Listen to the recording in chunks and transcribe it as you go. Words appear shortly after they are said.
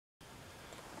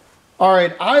All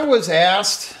right, I was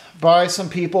asked by some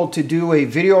people to do a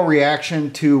video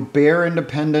reaction to Bear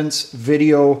Independence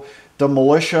video, the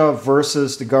militia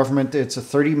versus the government. It's a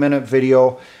 30-minute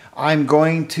video. I'm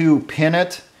going to pin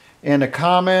it in a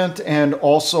comment and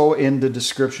also in the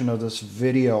description of this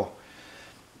video.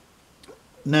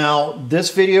 Now, this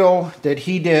video that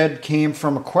he did came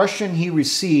from a question he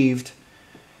received.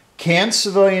 Can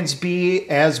civilians be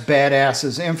as badass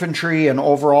as infantry? And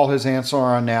overall his answer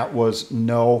on that was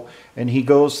no. And he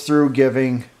goes through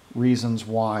giving reasons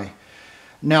why.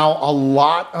 Now, a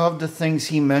lot of the things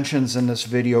he mentions in this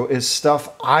video is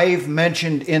stuff I've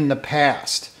mentioned in the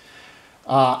past.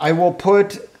 I will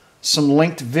put some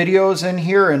linked videos in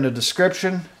here in the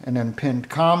description and then pinned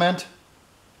comment.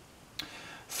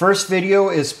 First video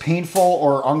is painful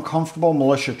or uncomfortable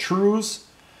militia truths.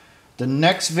 The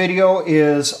next video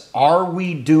is, are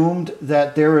we doomed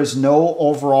that there is no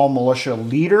overall militia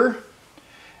leader?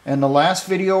 And the last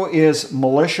video is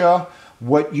militia,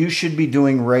 what you should be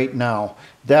doing right now.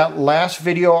 That last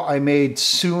video I made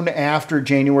soon after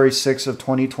January 6th of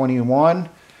 2021.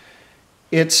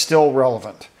 It's still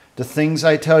relevant. The things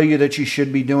I tell you that you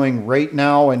should be doing right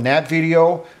now in that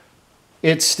video,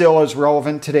 it's still as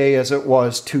relevant today as it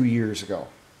was 2 years ago.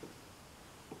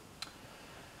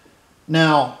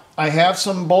 Now, I have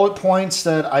some bullet points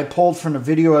that I pulled from the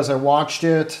video as I watched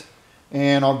it,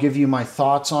 and I'll give you my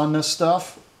thoughts on this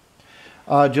stuff.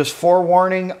 Just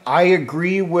forewarning, I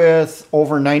agree with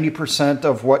over 90%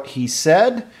 of what he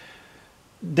said.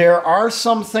 There are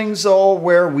some things, though,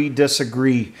 where we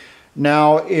disagree.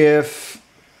 Now, if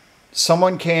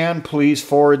someone can, please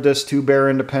forward this to Bear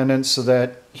Independence so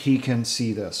that he can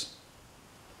see this.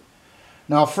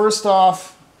 Now, first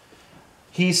off,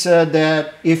 he said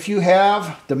that if you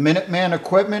have the Minuteman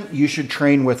equipment, you should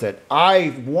train with it.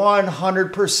 I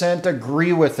 100%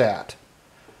 agree with that.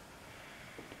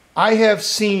 I have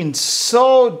seen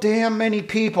so damn many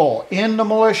people in the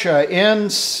militia, in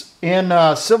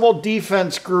civil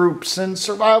defense groups and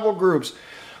survival groups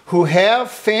who have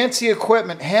fancy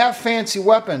equipment, have fancy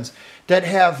weapons, that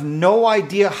have no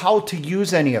idea how to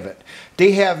use any of it.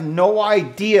 They have no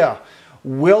idea,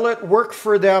 will it work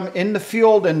for them in the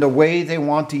field in the way they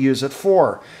want to use it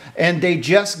for? And they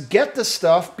just get the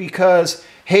stuff because,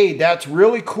 hey, that's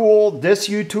really cool. This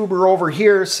YouTuber over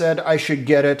here said I should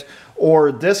get it.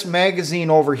 Or this magazine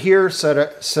over here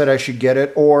said I should get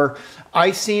it. Or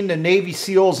I seen the Navy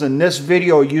SEALs in this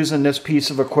video using this piece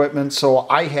of equipment, so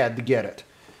I had to get it.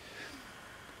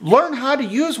 Learn how to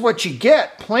use what you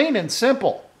get, plain and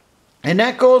simple. And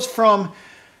that goes from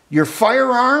your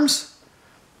firearms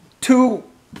to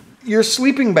your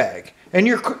sleeping bag and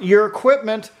your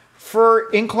equipment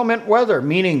for inclement weather,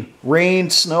 meaning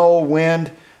rain, snow,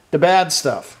 wind, the bad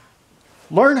stuff.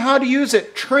 Learn how to use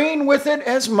it. Train with it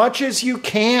as much as you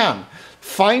can.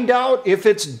 Find out if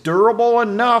it's durable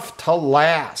enough to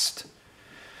last.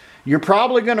 You're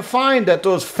probably going to find that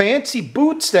those fancy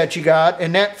boots that you got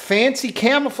and that fancy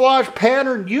camouflage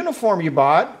pattern uniform you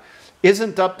bought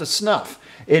isn't up to snuff.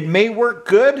 It may work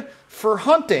good for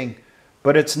hunting,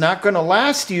 but it's not going to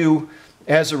last you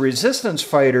as a resistance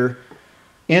fighter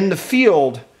in the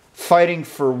field fighting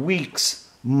for weeks,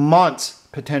 months,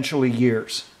 potentially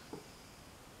years.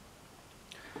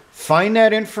 Find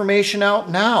that information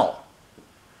out now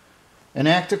and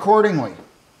act accordingly.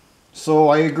 So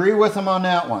I agree with him on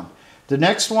that one. The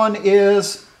next one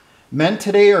is men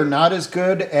today are not as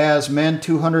good as men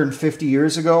 250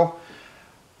 years ago.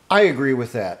 I agree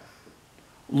with that.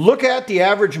 Look at the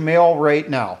average male right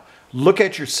now. Look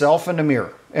at yourself in the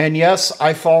mirror. And yes,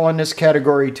 I fall in this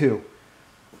category too.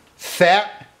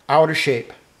 Fat, out of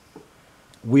shape.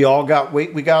 We all got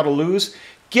weight we got to lose.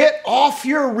 Get off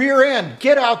your rear end.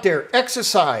 Get out there.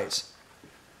 Exercise.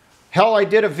 Hell, I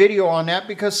did a video on that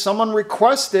because someone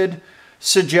requested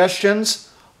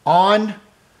suggestions on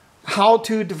how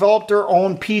to develop their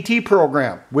own PT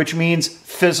program, which means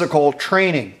physical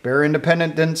training. Bear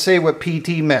Independent didn't say what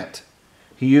PT meant.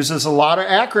 He uses a lot of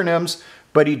acronyms,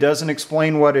 but he doesn't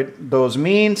explain what those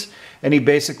means, and he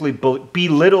basically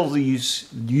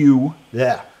belittles you.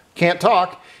 Can't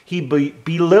talk. He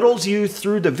belittles you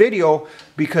through the video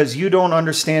because you don't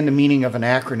understand the meaning of an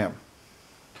acronym.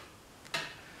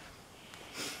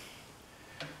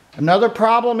 Another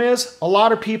problem is a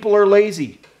lot of people are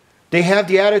lazy. They have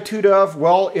the attitude of,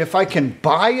 well, if I can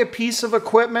buy a piece of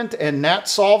equipment and that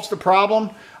solves the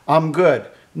problem, I'm good.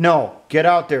 No, get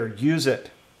out there, use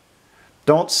it.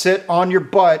 Don't sit on your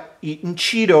butt eating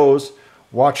Cheetos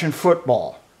watching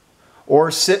football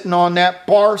or sitting on that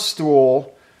bar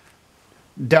stool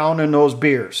down in those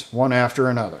beers one after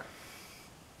another.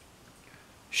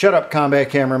 Shut up, combat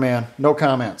cameraman. No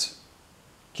comments.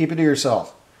 Keep it to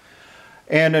yourself.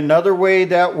 And another way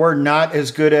that we're not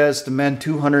as good as the men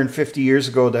 250 years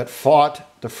ago that fought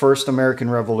the first American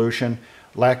Revolution,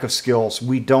 lack of skills.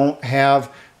 We don't have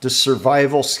the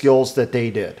survival skills that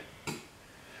they did.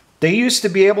 They used to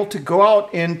be able to go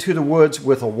out into the woods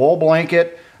with a wool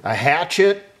blanket, a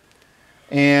hatchet,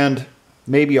 and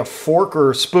maybe a fork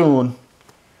or a spoon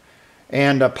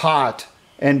and a pot,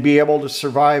 and be able to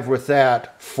survive with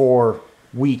that for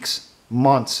weeks,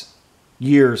 months,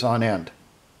 years on end.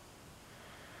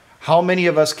 How many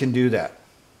of us can do that?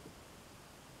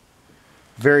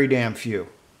 Very damn few.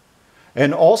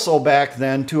 And also back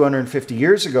then, 250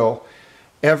 years ago,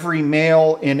 every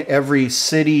male in every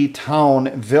city,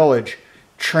 town, village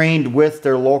trained with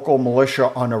their local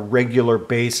militia on a regular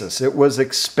basis. It was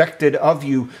expected of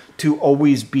you to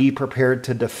always be prepared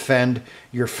to defend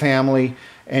your family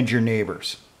and your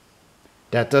neighbors.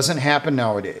 That doesn't happen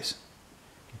nowadays.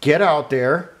 Get out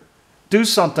there, do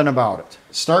something about it.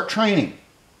 Start training.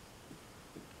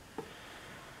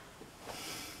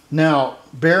 Now,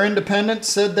 Bear Independent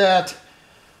said that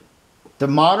the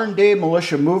modern day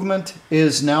militia movement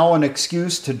is now an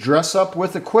excuse to dress up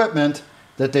with equipment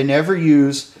that they never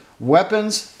use,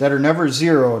 weapons that are never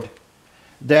zeroed,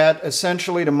 that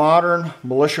essentially the modern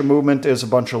militia movement is a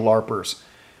bunch of LARPers.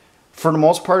 For the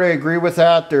most part, I agree with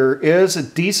that. There is a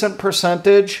decent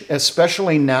percentage,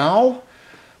 especially now,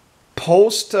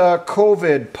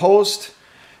 post-COVID,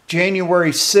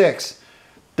 post-January 6th,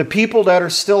 the people that are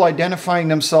still identifying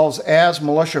themselves as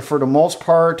militia, for the most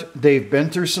part, they've been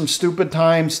through some stupid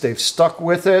times. They've stuck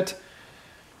with it.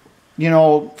 You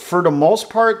know, for the most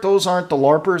part, those aren't the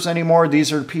LARPers anymore.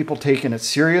 These are people taking it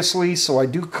seriously. So I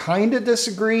do kind of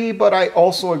disagree, but I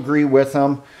also agree with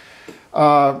them.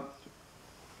 Good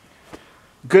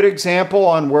example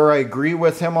on where I agree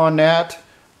with him on that.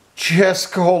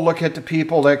 Just go look at the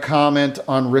people that comment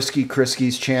on Risky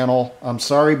Krisky's channel. I'm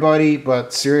sorry, buddy,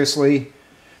 but seriously,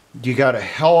 you got a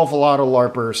hell of a lot of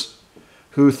LARPers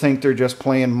who think they're just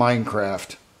playing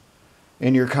Minecraft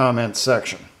in your comments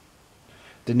section.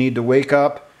 They need to wake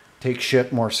up, take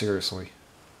shit more seriously.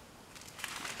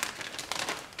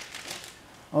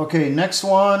 Okay, next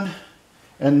one.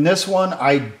 And this one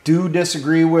I do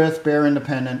disagree with Bear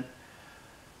Independent.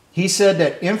 He said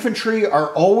that infantry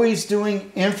are always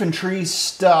doing infantry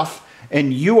stuff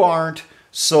and you aren't,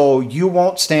 so you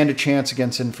won't stand a chance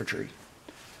against infantry.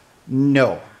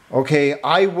 No. Okay,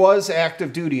 I was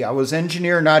active duty. I was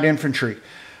engineer, not infantry.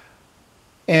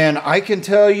 And I can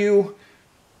tell you,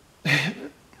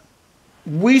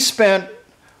 we spent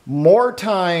more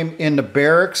time in the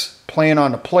barracks playing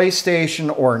on a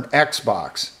PlayStation or an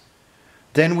Xbox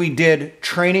than we did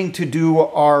training to do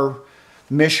our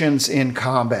missions in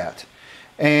combat.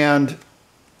 And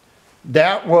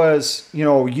that was, you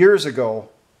know, years ago.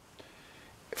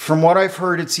 From what I've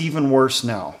heard, it's even worse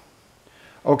now.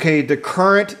 Okay, the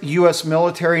current U.S.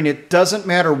 military, and it doesn't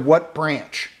matter what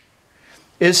branch,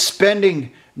 is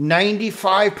spending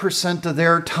 95% of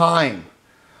their time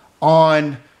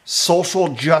on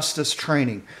social justice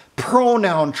training,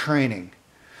 pronoun training,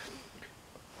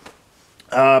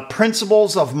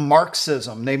 principles of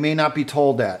Marxism, they may not be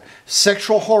told that,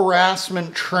 sexual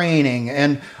harassment training,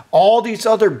 and all these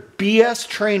other BS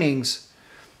trainings,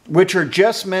 which are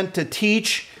just meant to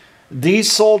teach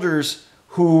these soldiers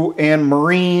and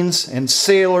Marines and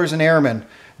sailors and airmen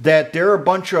that they're a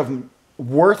bunch of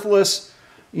worthless,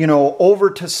 you know, over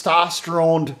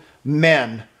testosteroned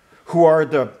men who are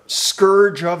the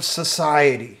scourge of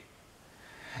society,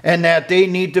 and that they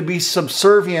need to be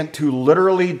subservient to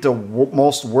literally the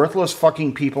most worthless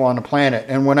fucking people on the planet.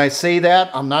 And when I say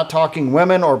that, I'm not talking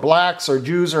women or blacks or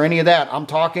Jews or any of that. I'm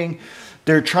talking,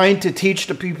 they're trying to teach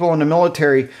the people in the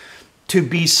military to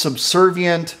be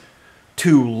subservient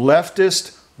to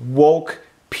leftist, woke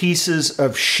pieces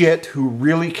of shit who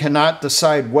really cannot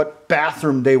decide what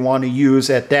bathroom they want to use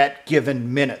at that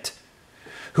given minute.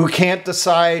 Who can't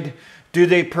decide, do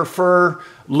they prefer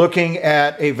looking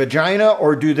at a vagina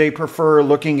or do they prefer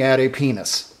looking at a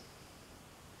penis?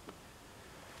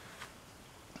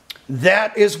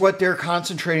 That is what they're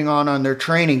concentrating on their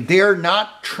training. They're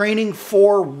not training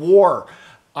for war.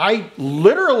 I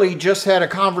literally just had a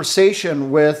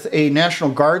conversation with a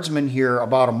National Guardsman here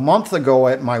about a month ago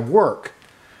at my work.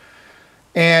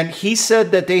 And he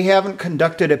said that they haven't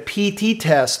conducted a PT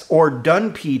test or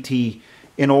done PT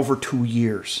in over 2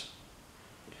 years.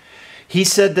 He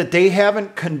said that they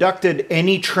haven't conducted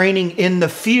any training in the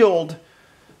field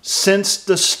since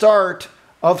the start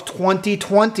of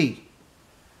 2020.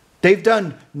 They've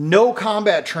done no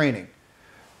combat training.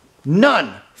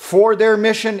 None for their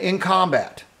mission in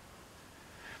combat.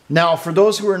 Now, for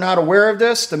those who are not aware of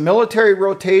this, the military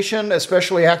rotation,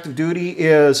 especially active duty,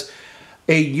 is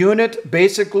A unit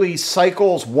basically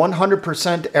cycles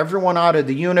 100% everyone out of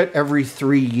the unit every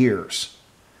 3 years.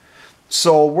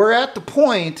 So we're at the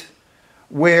point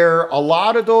where a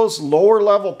lot of those lower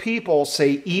level people,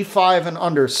 say E5 and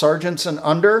under, sergeants and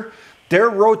under, they're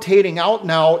rotating out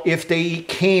now if they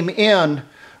came in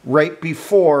right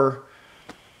before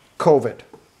COVID.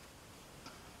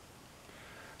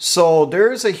 So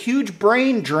there's a huge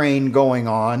brain drain going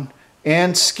on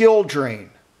and skill drain.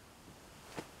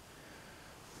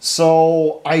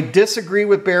 So I disagree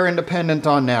with Bear Independent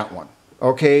on that one.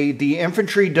 Okay, the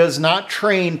infantry does not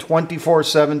train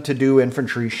 24/7 to do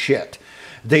infantry shit.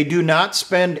 They do not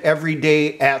spend every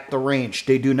day at the range.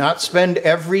 They do not spend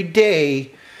every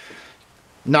day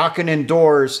knocking in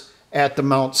doors at the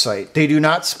mount site. They do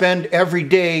not spend every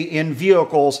day in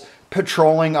vehicles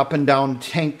patrolling up and down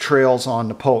tank trails on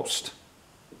the post.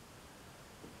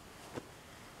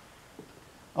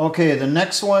 Okay, the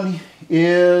next one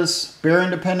is Bear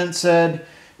Independent said,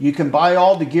 you can buy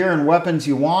all the gear and weapons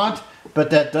you want, but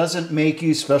that doesn't make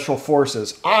you special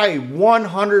forces. I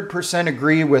 100%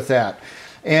 agree with that.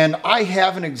 And I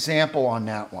have an example on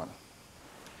that one.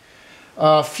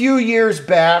 A few years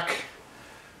back,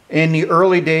 in the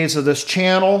early days of this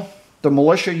channel, the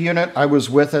militia unit I was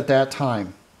with at that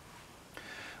time,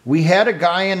 we had a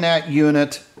guy in that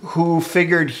unit who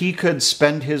figured he could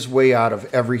spend his way out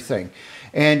of everything.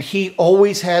 And he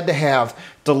always had to have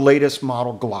the latest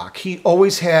model Glock. He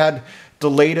always had the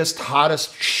latest,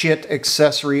 hottest shit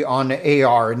accessory on the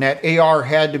AR. And that AR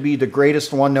had to be the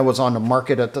greatest one that was on the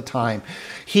market at the time.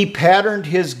 He patterned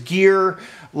his gear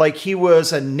like he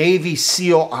was a Navy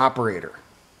SEAL operator.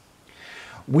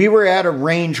 We were at a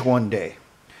range one day.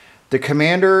 The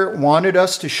commander wanted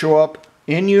us to show up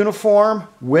in uniform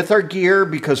with our gear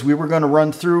because we were going to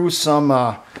run through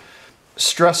some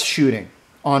stress shooting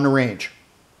on the range.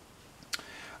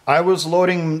 I was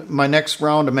loading my next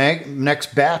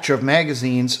batch of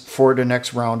magazines for the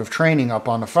next round of training up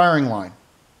on the firing line.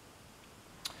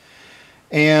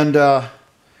 And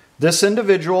this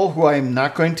individual, who I'm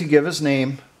not going to give his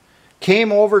name,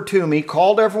 came over to me,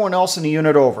 called everyone else in the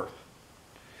unit over.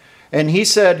 And he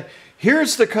said,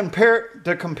 here's the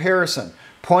comparison.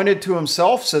 Pointed to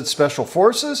himself, said Special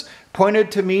Forces.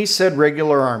 Pointed to me, said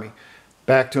Regular Army.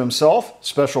 Back to himself,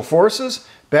 Special Forces.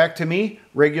 Back to me,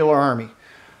 Regular Army.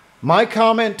 My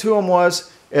comment to him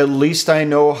was, at least I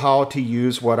know how to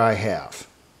use what I have.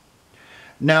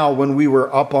 Now, when we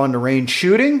were up on the range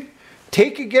shooting,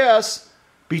 take a guess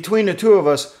between the two of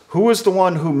us, who was the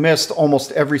one who missed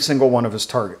almost every single one of his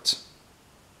targets?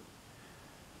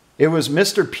 It was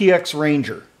Mr. PX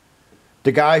Ranger,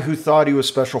 the guy who thought he was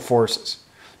Special Forces.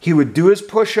 He would do his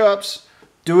push-ups,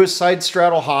 do his side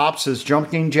straddle hops, his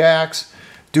jumping jacks,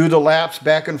 do the laps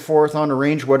back and forth on the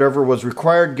range, whatever was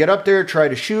required, get up there, try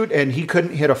to shoot, and he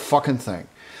couldn't hit a fucking thing.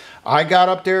 I got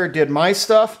up there, did my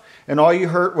stuff, and all you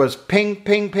heard was ping,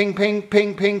 ping, ping, ping,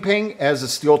 ping, ping, ping, as the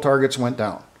steel targets went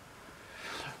down.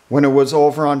 When it was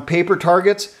over on paper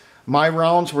targets, my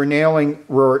rounds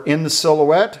were in the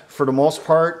silhouette, for the most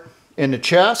part, in the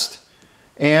chest,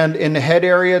 and in the head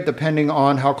area, depending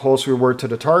on how close we were to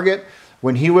the target.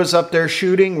 When he was up there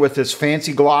shooting with his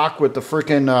fancy Glock with the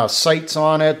freaking sights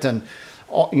on it and,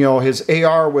 you know, his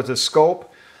AR with his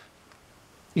scope,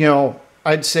 you know,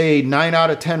 I'd say 9 out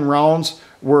of 10 rounds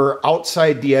were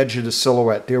outside the edge of the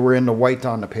silhouette. They were in the white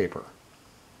on the paper.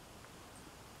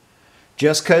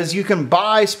 Just because you can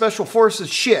buy Special Forces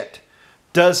shit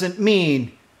doesn't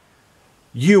mean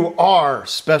you are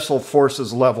Special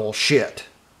Forces level shit.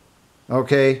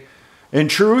 Okay? In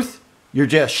truth, you're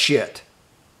just shit.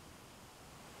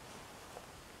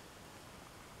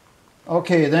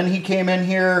 Okay, then he came in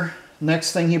here.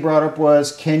 Next thing he brought up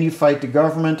was, can you fight the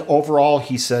government? Overall,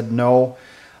 he said no.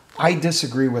 I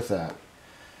disagree with that.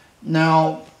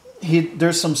 Now,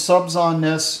 there's some subs on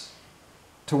this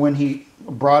to when he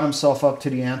brought himself up to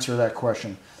the answer to that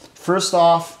question. First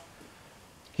off,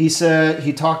 he said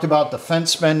he talked about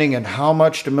defense spending and how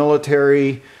much the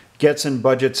military gets in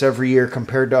budgets every year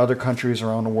compared to other countries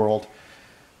around the world.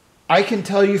 I can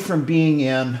tell you from being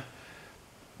in,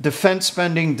 defense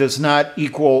spending does not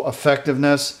equal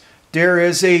effectiveness. There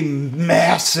is a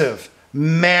massive,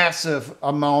 massive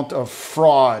amount of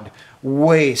fraud,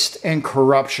 waste, and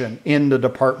corruption in the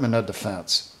Department of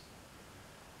Defense.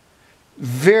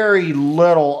 Very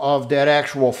little of that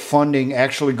actual funding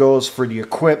actually goes for the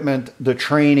equipment, the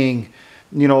training,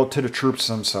 you know, to the troops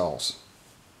themselves.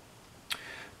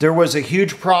 There was a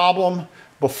huge problem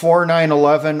before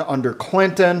 9/11 under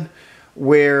Clinton,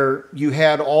 where you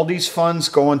had all these funds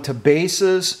going to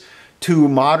bases to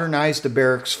modernize the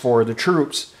barracks for the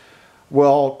troops.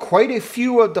 Well, quite a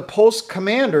few of the post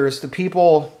commanders, the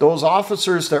people, those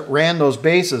officers that ran those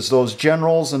bases, those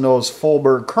generals and those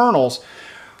Fulberg colonels,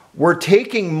 were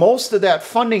taking most of that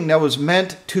funding that was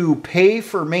meant to pay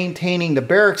for maintaining the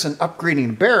barracks and upgrading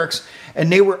the barracks,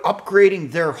 and they were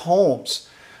upgrading their homes.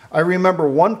 I remember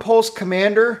one post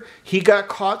commander, he got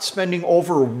caught spending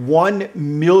over $1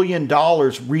 million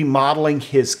remodeling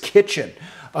his kitchen.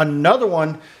 Another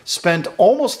one spent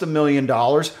almost $1 million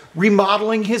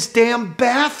remodeling his damn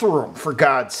bathroom, for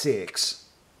God's sakes.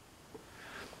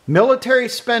 Military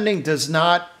spending does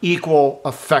not equal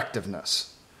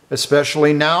effectiveness,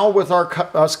 especially now with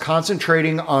us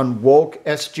concentrating on woke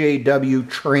SJW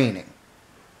training.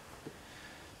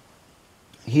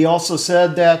 He also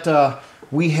said that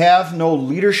we have no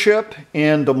leadership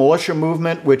in the militia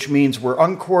movement, which means we're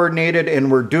uncoordinated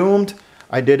and we're doomed.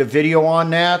 I did a video on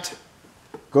that.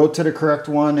 Go to the correct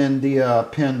one in the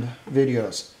pinned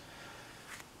videos.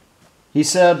 He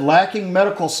said, lacking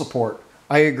medical support.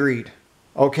 I agreed.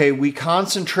 Okay, we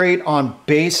concentrate on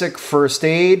basic first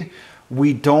aid.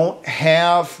 We don't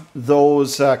have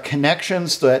those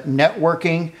connections, that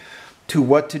networking to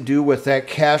what to do with that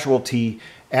casualty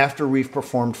after we've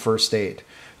performed first aid.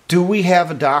 Do we have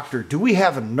a doctor? Do we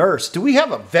have a nurse? Do we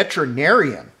have a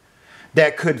veterinarian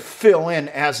that could fill in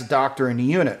as a doctor in the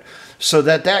unit, so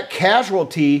that that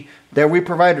casualty that we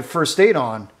provided first aid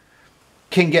on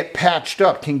can get patched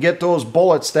up, can get those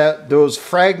bullets, those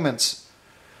fragments,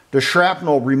 the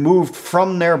shrapnel removed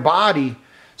from their body,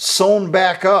 sewn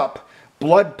back up,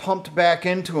 blood pumped back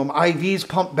into them, IVs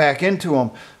pumped back into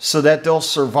them, so that they'll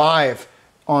survive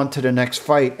on to the next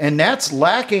fight. And that's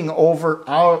lacking over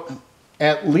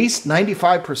at least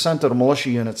 95% of the militia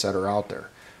units that are out there.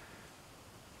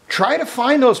 Try to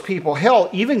find those people. Hell,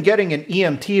 even getting an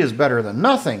EMT is better than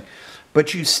nothing.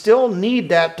 But you still need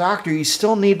that doctor. You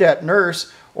still need that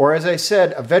nurse. Or as I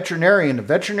said, a veterinarian. A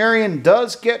veterinarian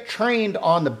does get trained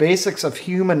on the basics of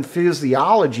human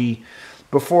physiology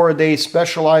before they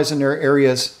specialize in their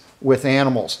areas with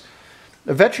animals.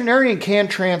 A veterinarian can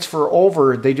transfer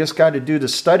over. They just got to do the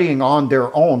studying on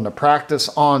their own, the practice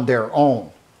on their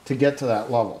own to get to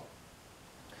that level.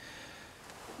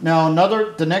 Now,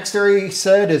 the next area he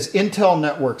said is intel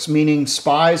networks, meaning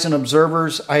spies and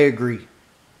observers. I agree.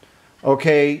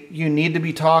 Okay, you need to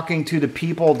be talking to the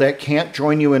people that can't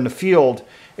join you in the field.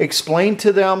 Explain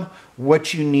to them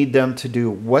what you need them to do,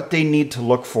 what they need to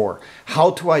look for, how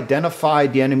to identify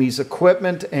the enemy's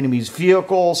equipment, enemy's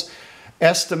vehicles,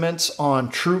 estimates on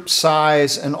troop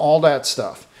size, and all that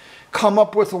stuff. Come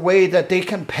up with a way that they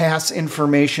can pass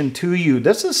information to you.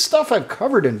 This is stuff I've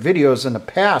covered in videos in the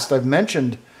past. I've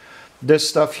mentioned this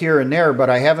stuff here and there, but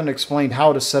I haven't explained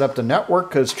how to set up the network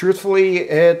because truthfully,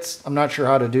 I'm not sure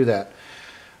how to do that.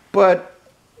 But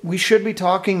we should be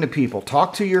talking to people.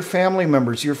 Talk to your family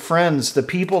members, your friends, the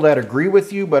people that agree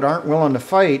with you but aren't willing to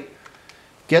fight.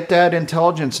 Get that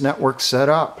intelligence network set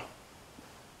up.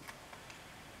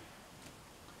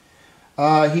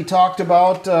 He talked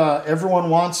about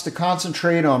everyone wants to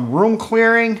concentrate on room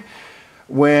clearing,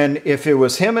 when if it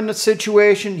was him in the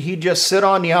situation, he'd just sit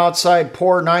on the outside,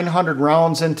 pour 900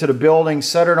 rounds into the building,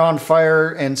 set it on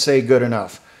fire, and say good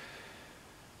enough.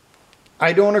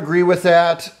 I don't agree with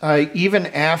that. Even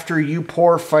after you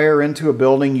pour fire into a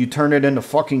building, you turn it into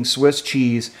fucking Swiss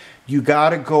cheese. You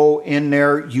got to go in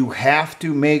there. You have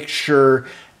to make sure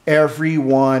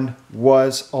everyone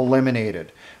was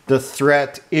eliminated. The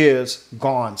threat is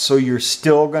gone. So you're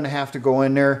still going to have to go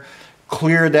in there,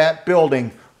 clear that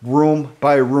building, room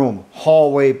by room,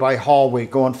 hallway by hallway,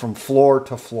 going from floor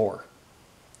to floor.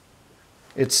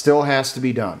 It still has to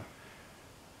be done.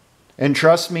 And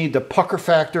trust me, the pucker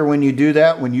factor when you do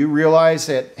that, when you realize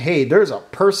that, hey, there's a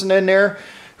person in there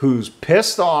who's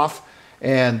pissed off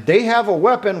and they have a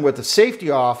weapon with the safety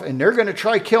off and they're going to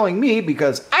try killing me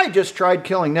because I just tried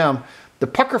killing them. The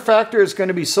pucker factor is going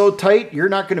to be so tight, you're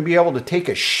not going to be able to take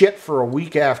a shit for a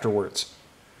week afterwards.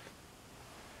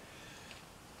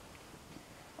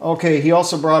 Okay, he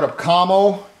also brought up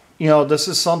commo. You know, this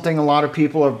is something a lot of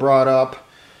people have brought up.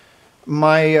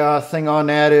 My thing on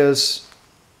that is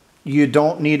you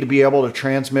don't need to be able to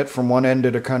transmit from one end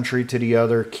of the country to the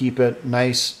other. Keep it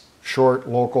nice, short,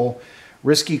 local.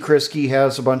 Risky Krisky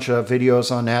has a bunch of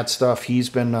videos on that stuff. He's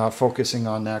been focusing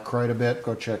on that quite a bit.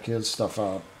 Go check his stuff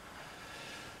out.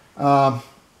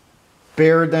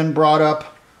 Baird then brought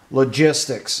up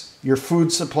logistics, your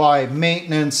food supply,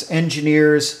 maintenance,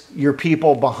 engineers, your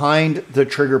people behind the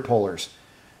trigger pullers.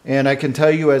 And I can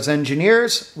tell you as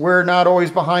engineers, we're not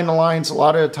always behind the lines. A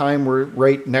lot of the time we're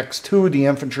right next to the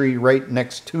infantry, right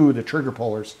next to the trigger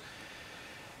pullers.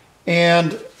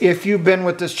 And if you've been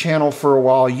with this channel for a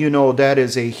while, you know that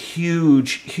is a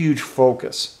huge, huge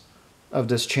focus of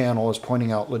this channel, is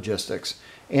pointing out logistics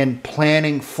and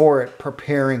planning for it,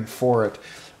 preparing for it,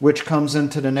 which comes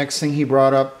into the next thing he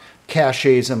brought up,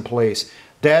 caches in place.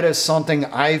 That is something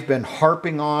I've been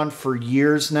harping on for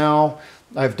years now.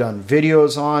 I've done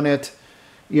videos on it,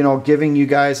 you know, giving you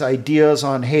guys ideas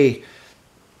on, hey,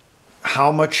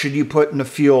 how much should you put in the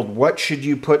field? What should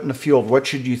you put in the field? What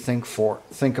should you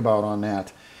think about on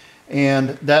that? And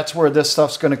that's where this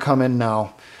stuff's going to come in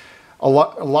now. A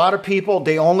lot of people,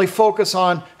 they only focus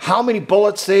on how many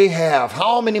bullets they have,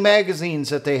 how many magazines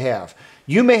that they have.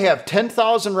 You may have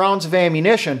 10,000 rounds of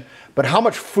ammunition, but how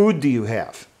much food do you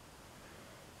have?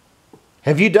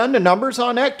 Have you done the numbers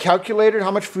on that? Calculated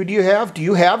how much food do you have? Do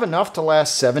you have enough to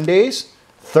last 7 days?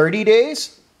 30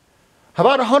 days? How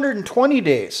about 120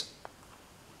 days?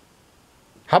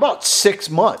 How about 6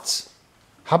 months?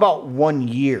 How about 1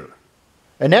 year?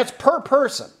 And that's per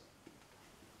person.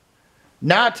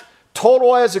 Not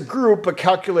total as a group, but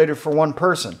calculated for one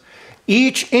person.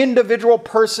 Each individual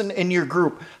person in your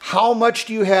group, how much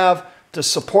do you have to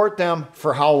support them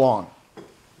for how long?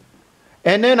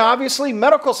 And then obviously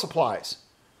medical supplies.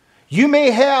 You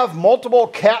may have multiple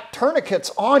cat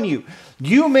tourniquets on you.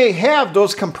 You may have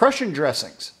those compression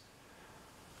dressings.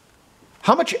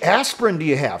 How much aspirin do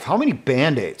you have? How many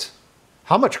Band-Aids?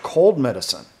 How much cold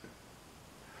medicine?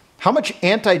 How much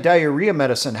anti-diarrhea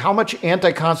medicine? How much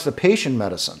anti-constipation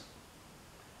medicine?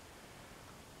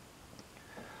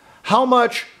 How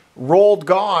much rolled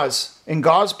gauze and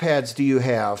gauze pads do you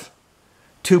have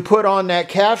to put on that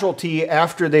casualty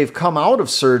after they've come out of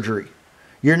surgery?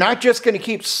 You're not just going to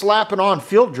keep slapping on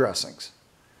field dressings.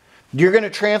 You're going to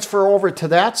transfer over to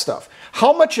that stuff.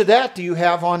 How much of that do you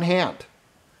have on hand?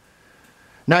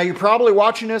 Now, you're probably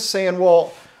watching this saying,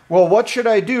 well, what should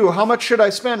I do? How much should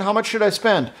I spend? How much should I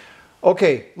spend?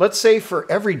 Okay, let's say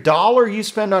for every dollar you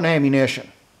spend on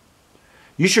ammunition,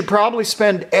 you should probably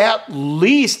spend at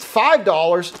least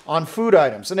 $5 on food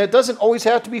items. And it doesn't always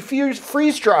have to be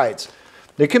freeze-dried.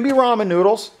 It can be ramen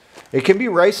noodles. It can be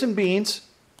rice and beans.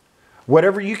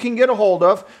 Whatever you can get a hold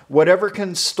of. Whatever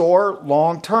can store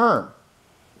long-term.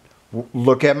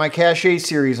 Look at my cache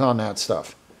series on that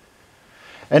stuff.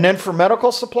 And then for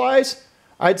medical supplies,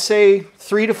 I'd say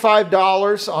 $3 to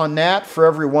 $5 on that for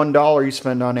every $1 you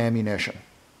spend on ammunition.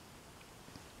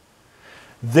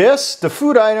 The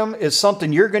food item, is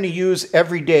something you're going to use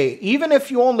every day. Even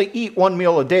if you only eat one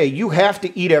meal a day, you have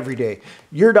to eat every day.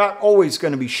 You're not always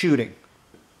going to be shooting.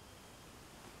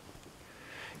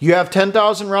 You have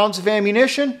 10,000 rounds of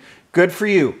ammunition? Good for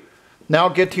you. Now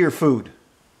get to your food.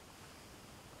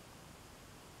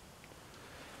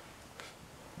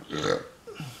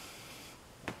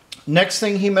 Next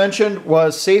thing he mentioned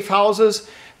was safe houses.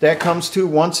 That comes to,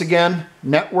 once again,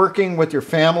 networking with your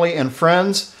family and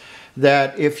friends.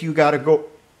 That if you got to go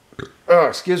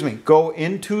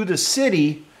into the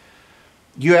city,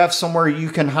 you have somewhere you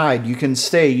can hide, you can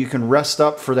stay, you can rest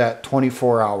up for that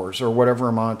 24 hours or whatever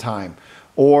amount of time.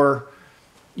 Or,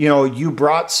 you know, you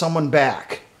brought someone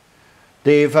back.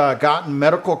 They've gotten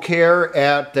medical care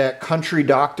at that country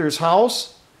doctor's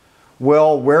house.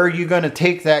 Well, where are you going to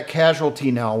take that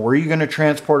casualty now? Where are you going to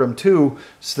transport him to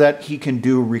so that he can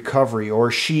do recovery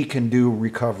or she can do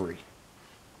recovery?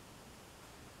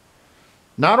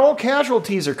 Not all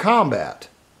casualties are combat.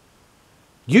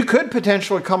 You could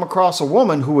potentially come across a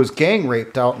woman who was gang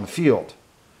raped out in the field,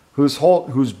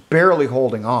 who's barely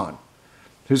holding on,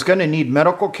 who's going to need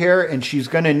medical care, and she's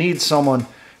going to need someone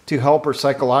to help her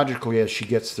psychologically as she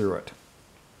gets through it.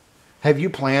 Have you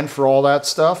planned for all that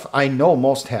stuff? I know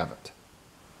most haven't.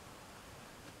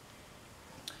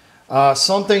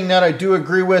 Something that I do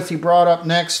agree with he brought up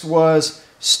next was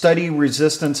study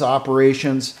resistance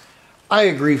operations. I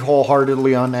agree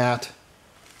wholeheartedly on that.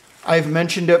 I've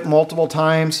mentioned it multiple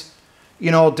times.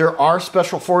 You know, there are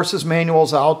special forces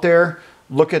manuals out there.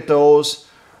 Look at those.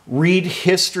 Read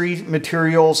history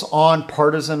materials on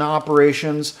partisan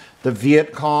operations, the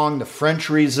Viet Cong, the French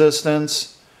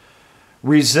resistance,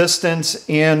 resistance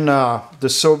in the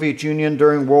Soviet Union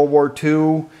during World War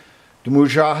II, the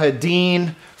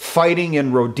Mujahideen fighting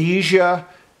in Rhodesia,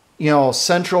 you know,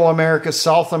 Central America,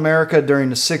 South America during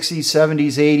the 60s,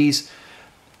 70s, 80s.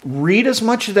 Read as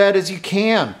much of that as you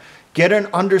can. Get an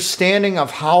understanding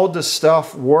of how the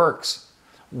stuff works.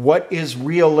 What is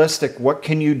realistic? What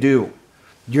can you do?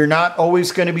 You're not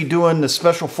always going to be doing the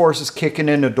special forces kicking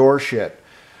in the door shit.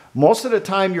 Most of the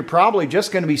time, you're probably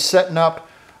just going to be setting up,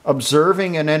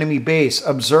 observing an enemy base,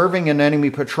 observing an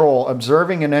enemy patrol,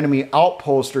 observing an enemy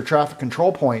outpost or traffic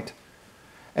control point.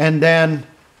 And then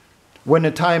when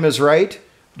the time is right,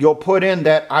 you'll put in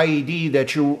that IED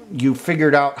that you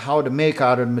figured out how to make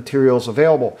out of the materials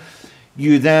available.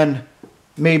 You then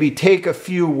maybe take a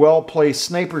few well-placed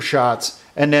sniper shots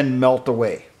and then melt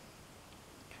away.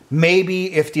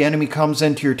 Maybe if the enemy comes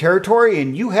into your territory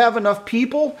and you have enough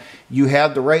people, you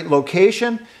have the right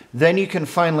location, then you can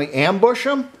finally ambush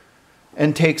them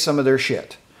and take some of their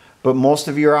shit. But most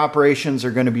of your operations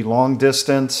are going to be long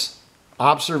distance,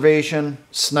 observation,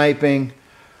 sniping,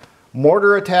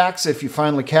 mortar attacks if you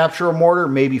finally capture a mortar,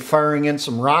 maybe firing in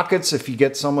some rockets if you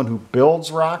get someone who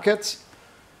builds rockets.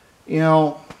 You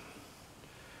know,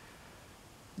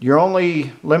 you're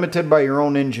only limited by your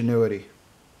own ingenuity.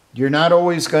 You're not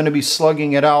always going to be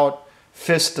slugging it out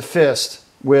fist to fist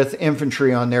with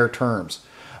infantry on their terms.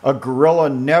 A guerrilla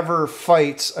never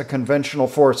fights a conventional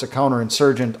force, a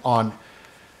counterinsurgent, on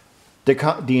the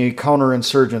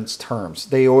counterinsurgent's terms.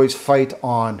 They always fight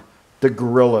on the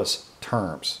guerrilla's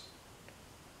terms.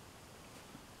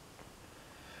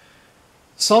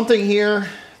 Something here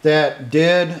that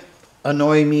did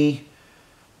annoy me,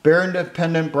 Bear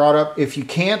Independent brought up, if you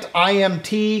can't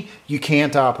IMT, you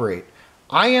can't operate.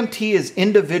 IMT is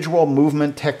individual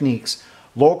movement techniques.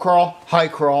 Low crawl, high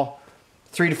crawl,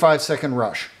 3 to 5 second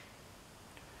rush.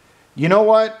 You know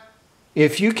what?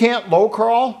 If you can't low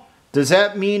crawl, does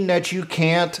that mean that you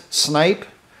can't snipe?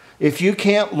 If you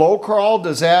can't low crawl,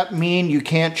 does that mean you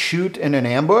can't shoot in an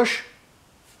ambush?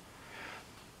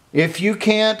 If you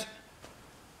can't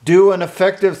do an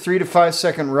effective 3 to 5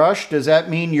 second rush, does that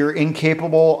mean you're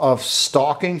incapable of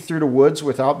stalking through the woods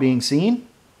without being seen?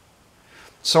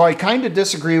 So I kind of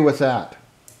disagree with that.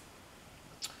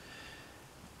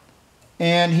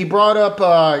 And he brought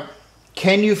up,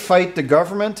 can you fight the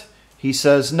government? He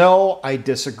says, no, I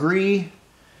disagree.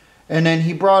 And then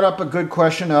he brought up a good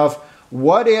question of,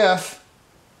 what if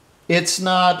it's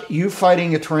not you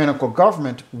fighting a tyrannical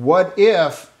government? What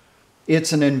if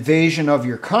it's an invasion of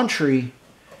your country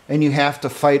and you have to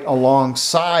fight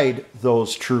alongside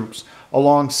those troops,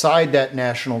 alongside that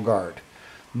National Guard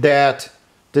that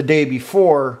the day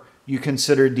before you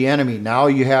considered the enemy? Now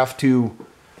you have to,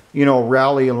 you know,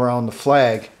 rally around the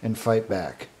flag and fight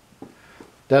back.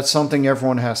 That's something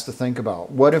everyone has to think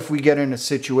about. What if we get in a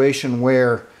situation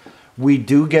where we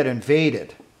do get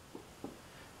invaded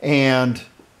and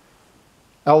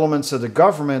elements of the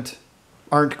government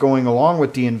aren't going along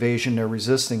with the invasion, they're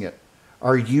resisting it?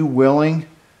 Are you willing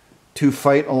to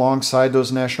fight alongside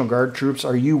those National Guard troops?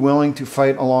 Are you willing to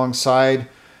fight alongside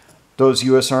those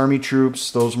U.S. Army troops,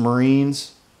 those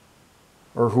Marines,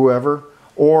 or whoever,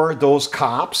 or those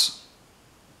cops?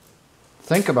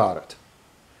 Think about it.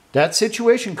 That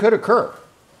situation could occur.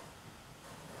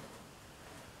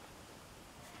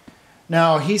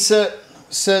 Now, he said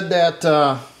that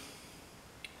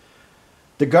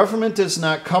the government is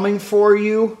not coming for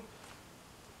you.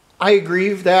 I agree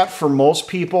with that for most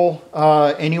people.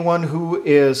 Anyone who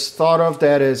is thought of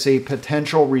that as a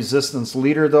potential resistance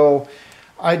leader, though,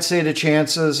 I'd say the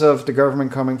chances of the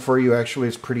government coming for you actually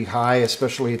is pretty high,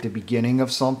 especially at the beginning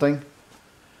of something.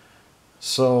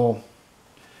 So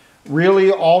really,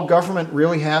 all government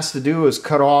really has to do is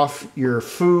cut off your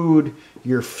food,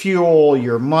 your fuel,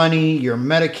 your money, your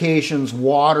medications,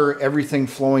 water, everything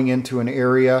flowing into an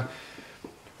area.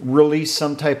 Release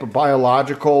some type of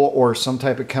biological or some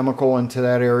type of chemical into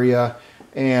that area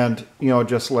and, you know,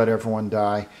 just let everyone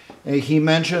die. And he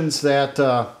mentions that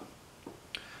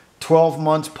 12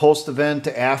 months post-event,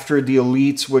 after the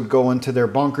elites would go into their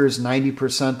bunkers,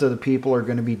 90% of the people are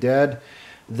going to be dead.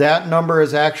 That number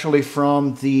is actually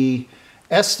from the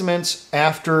estimates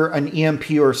after an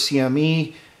EMP or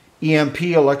CME. EMP,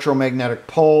 electromagnetic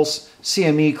pulse.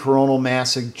 CME, coronal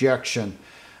mass ejection.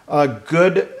 A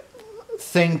good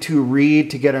thing to read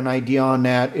to get an idea on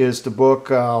that is the book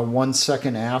 1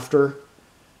 Second After.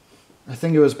 I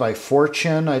think it was by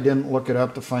Fortune. I didn't look it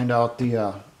up to find out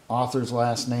the author's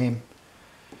last name.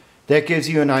 That gives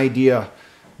you an idea,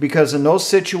 because in those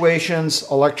situations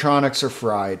electronics are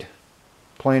fried,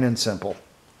 plain and simple.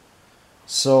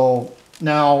 So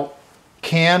now,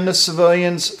 can the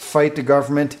civilians fight the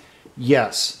government?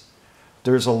 Yes.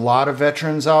 There's a lot of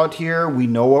veterans out here. We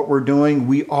know what we're doing.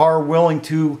 We are willing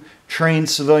to train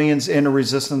civilians in a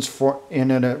resistance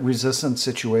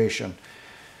situation.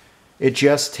 It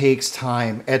just takes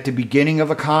time. At the beginning of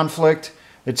a conflict,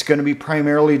 it's going to be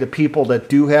primarily the people that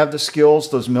do have the skills,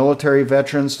 those military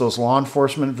veterans, those law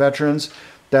enforcement veterans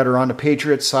that are on the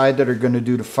Patriot side that are going to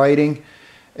do the fighting.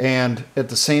 And at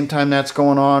the same time that's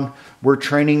going on, we're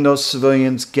training those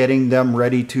civilians, getting them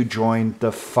ready to join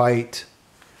the fight.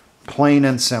 Plain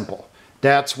and simple.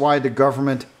 That's why the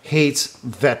government hates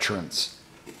veterans.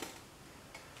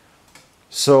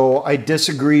 So I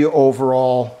disagree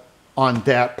overall on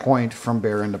that point from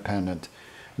Bear Independent.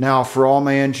 Now, for all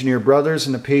my engineer brothers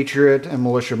in the Patriot and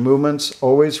militia movements,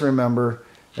 always remember,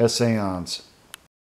 essayons.